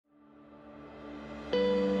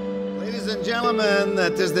and gentlemen,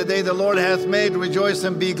 that is the day the Lord hath made. Rejoice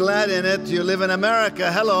and be glad in it. You live in America.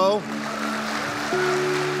 Hello.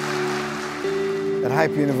 At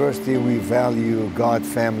HPU University, we value God,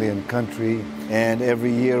 family, and country. And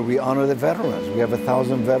every year we honor the veterans. We have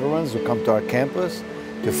 1,000 veterans who come to our campus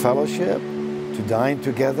to fellowship, to dine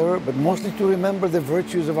together, but mostly to remember the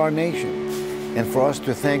virtues of our nation. And for us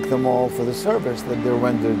to thank them all for the service that they're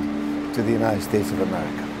rendered to the United States of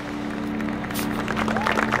America.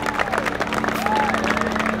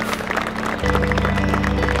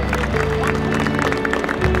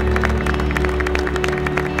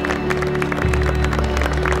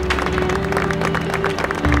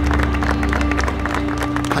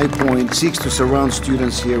 High Point seeks to surround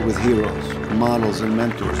students here with heroes, models, and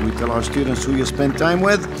mentors. We tell our students who you spend time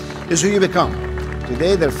with is who you become.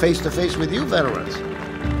 Today, they're face-to-face with you, veterans. It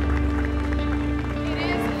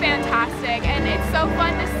is fantastic, and it's so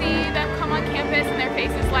fun to see them come on campus and their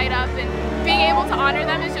faces light up, and being able to honor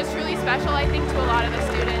them is just really special, I think, to a lot of the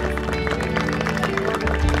students.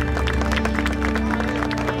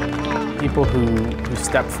 People who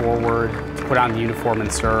step forward to put on the uniform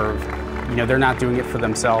and serve, you know, they're not doing it for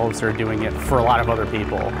themselves, they're doing it for a lot of other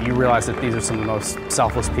people. You realize that these are some of the most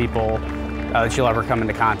selfless people that you'll ever come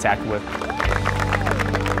into contact with.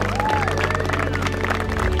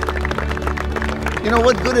 You know,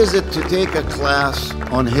 what good is it to take a class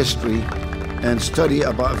on history and study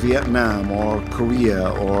about Vietnam or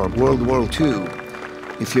Korea or World War II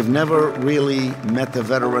if you've never really met a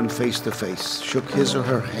veteran face to face, shook his or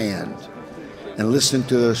her hand, and listened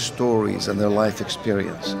to their stories and their life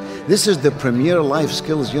experience? This is the premier life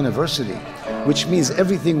skills university, which means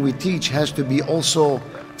everything we teach has to be also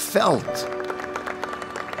felt.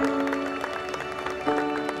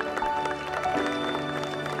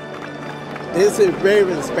 This is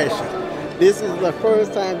very special. This is the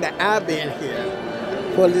first time that I've been here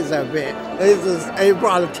for this event. It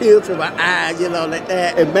brought a tear to my eye, you know, like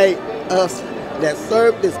that. It made us that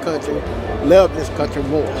serve this country love this country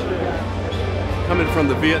more. Coming from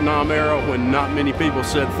the Vietnam era when not many people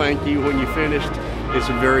said thank you when you finished, it's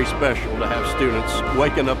very special to have students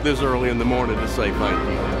waking up this early in the morning to say thank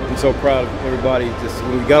you. I'm so proud of everybody. Just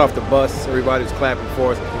when we got off the bus, everybody was clapping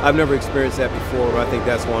for us. I've never experienced that before, but I think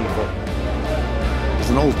that's wonderful. There's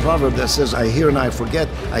an old proverb that says, I hear and I forget,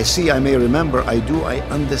 I see, I may remember, I do, I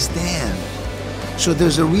understand. So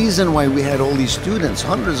there's a reason why we had all these students,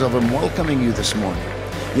 hundreds of them, welcoming you this morning.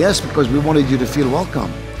 Yes, because we wanted you to feel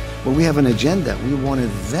welcome. But we have an agenda. We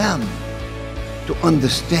wanted them to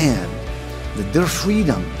understand that their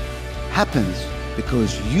freedom happens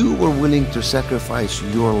because you were willing to sacrifice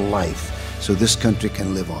your life so this country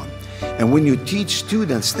can live on. And when you teach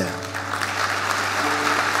students that,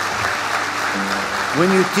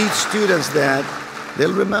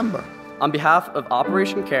 they'll remember. On behalf of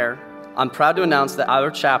Operation CARE, I'm proud to announce that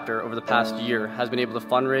our chapter over the past year has been able to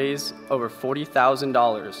fundraise over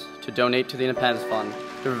 $40,000 to donate to the Independence Fund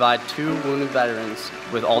to provide 2 wounded veterans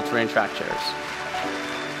with all-terrain track chairs.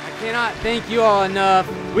 I cannot thank you all enough.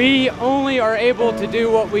 We only are able to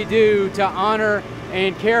do what we do to honor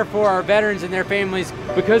and care for our veterans and their families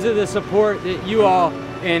because of the support that you all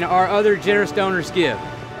and our other generous donors give.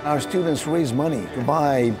 Our students raise money to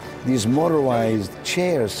buy these motorized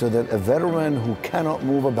chairs so that a veteran who cannot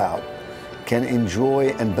move about can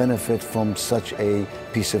enjoy and benefit from such a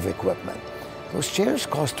piece of equipment. Those chairs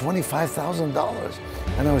cost $25,000,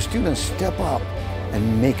 and our students step up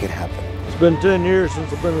and make it happen. It's been 10 years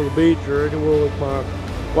since I've been to the beach or anywhere with my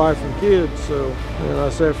wife and kids, so, and I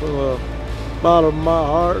say from the bottom of my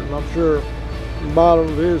heart, and I'm sure from the bottom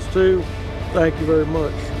of his too, thank you very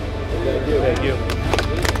much. Thank you. Thank you.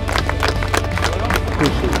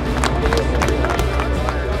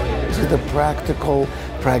 This is the practical,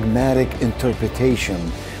 pragmatic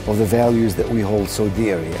interpretation of the values that we hold so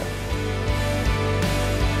dear here.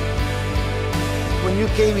 When you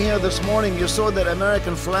came here this morning, you saw that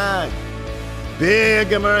American flag,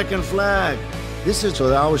 big American flag. This is so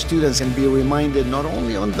that our students can be reminded not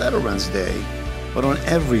only on Veterans Day, but on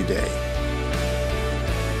every day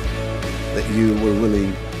that you were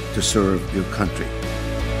willing to serve your country.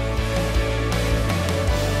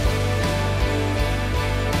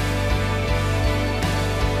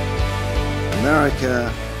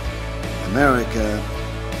 America, America,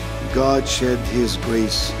 God shed His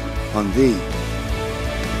grace on thee.